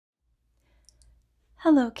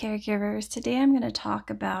Hello, caregivers. Today I'm going to talk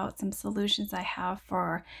about some solutions I have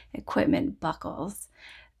for equipment buckles.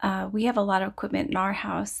 We have a lot of equipment in our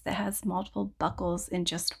house that has multiple buckles in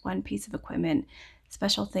just one piece of equipment.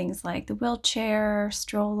 Special things like the wheelchair,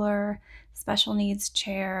 stroller, special needs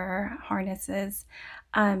chair, harnesses.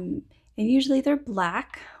 And usually they're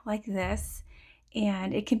black like this,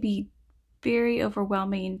 and it can be very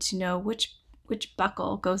overwhelming to know which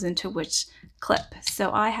buckle goes into which clip.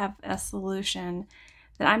 So I have a solution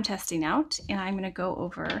that I'm testing out, and I'm going to go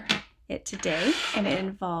over it today. And it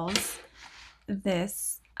involves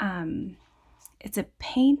this. It's a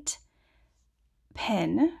paint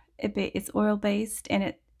pen. It's oil-based, and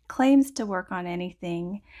it claims to work on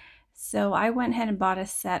anything. So I went ahead and bought a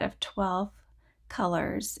set of 12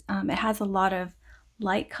 colors. It has a lot of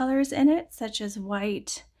light colors in it, such as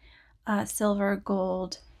white, silver,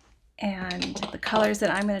 gold, and the colors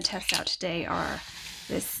that I'm going to test out today are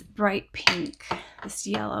this bright pink, this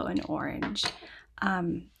yellow, and orange.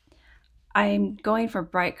 I'm going for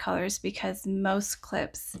bright colors because most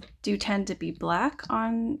clips do tend to be black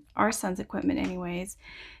on our son's equipment anyways.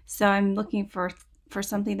 So I'm looking for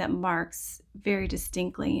something that marks very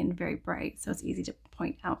distinctly and very bright, so it's easy to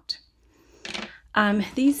point out.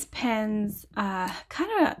 These pens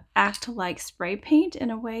kind of act like spray paint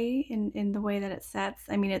in a way, in the way that it sets.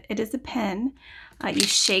 I mean, it is a pen. You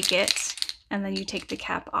shake it, and then you take the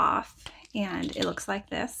cap off, and it looks like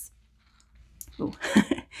this. Ooh.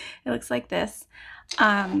 It looks like this.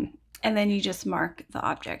 And then you just mark the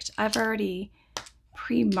object. I've already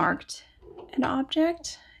pre-marked an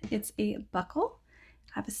object. It's a buckle.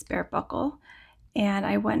 I have a spare buckle. And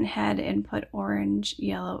I went ahead and put orange,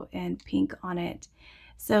 yellow, and pink on it.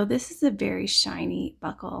 So this is a very shiny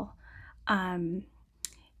buckle.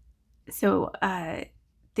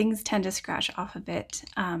 Things tend to scratch off of it.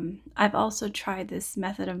 I've also tried this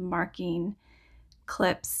method of marking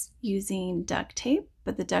clips using duct tape,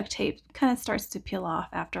 but the duct tape kind of starts to peel off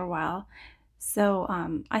after a while.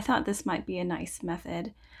 So I thought this might be a nice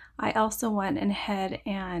method. I also went ahead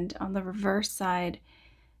and on the reverse side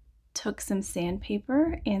took some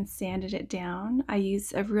sandpaper and sanded it down. I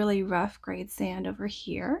used a really rough grade sand over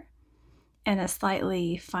here and a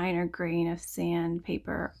slightly finer grain of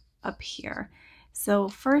sandpaper up here. So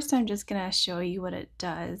first I'm just going to show you what it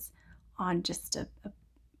does on just a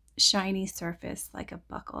shiny surface like a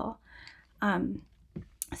buckle.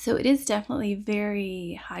 So it is definitely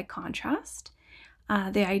very high contrast.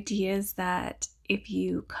 The idea is that if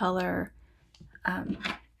you color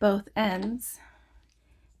both ends,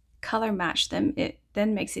 color match them, it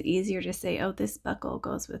then makes it easier to say, oh, this buckle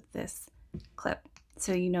goes with this clip,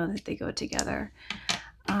 so you know that they go together.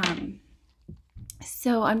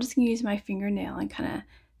 So I'm just going to use my fingernail and kind of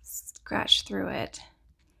scratch through it,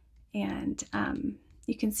 and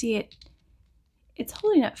you can see it's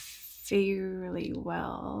holding up fairly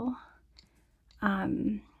well.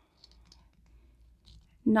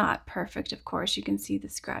 Not perfect, of course. You can see the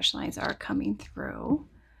scratch lines are coming through.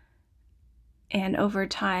 And over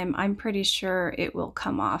time, I'm pretty sure it will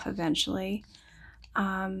come off eventually.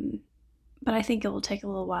 But I think it will take a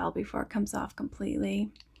little while before it comes off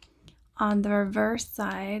completely. On the reverse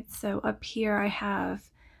side, so up here I have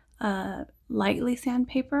lightly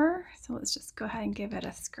sandpaper. So let's just go ahead and give it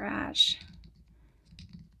a scratch.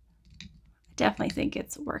 I definitely think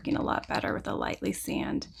it's working a lot better with a lightly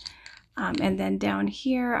sand. And then down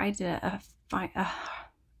here I did a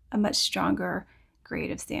much stronger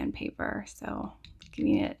grade of sandpaper. So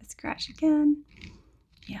giving it a scratch again.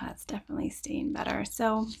 Yeah, it's definitely staying better.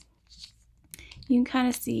 So you can kind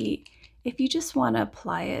of see if you just want to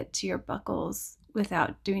apply it to your buckles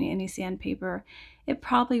without doing any sandpaper, it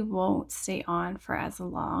probably won't stay on for as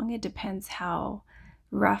long. It depends how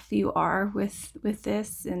rough you are with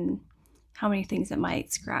this and how many things it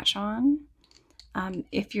might scratch on.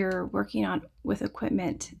 If you're working with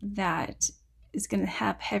equipment that is going to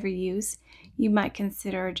have heavy use, you might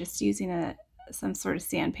consider just using some sort of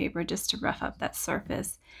sandpaper just to rough up that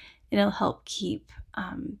surface. It'll help keep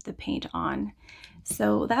the paint on.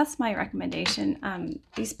 So that's my recommendation.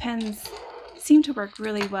 These pens seem to work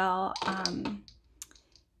really well.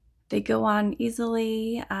 They go on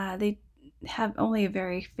easily. They have only a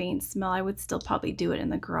very faint smell. I would still probably do it in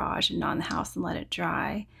the garage and not in the house and let it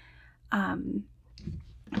dry.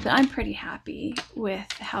 But I'm pretty happy with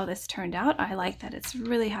how this turned out. I like that it's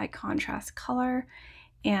really high contrast color,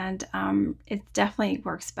 and it definitely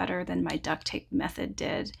works better than my duct tape method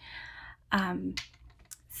did.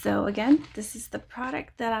 So again, this is the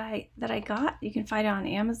product that I got. You can find it on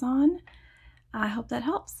Amazon. I hope that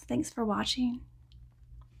helps. Thanks for watching.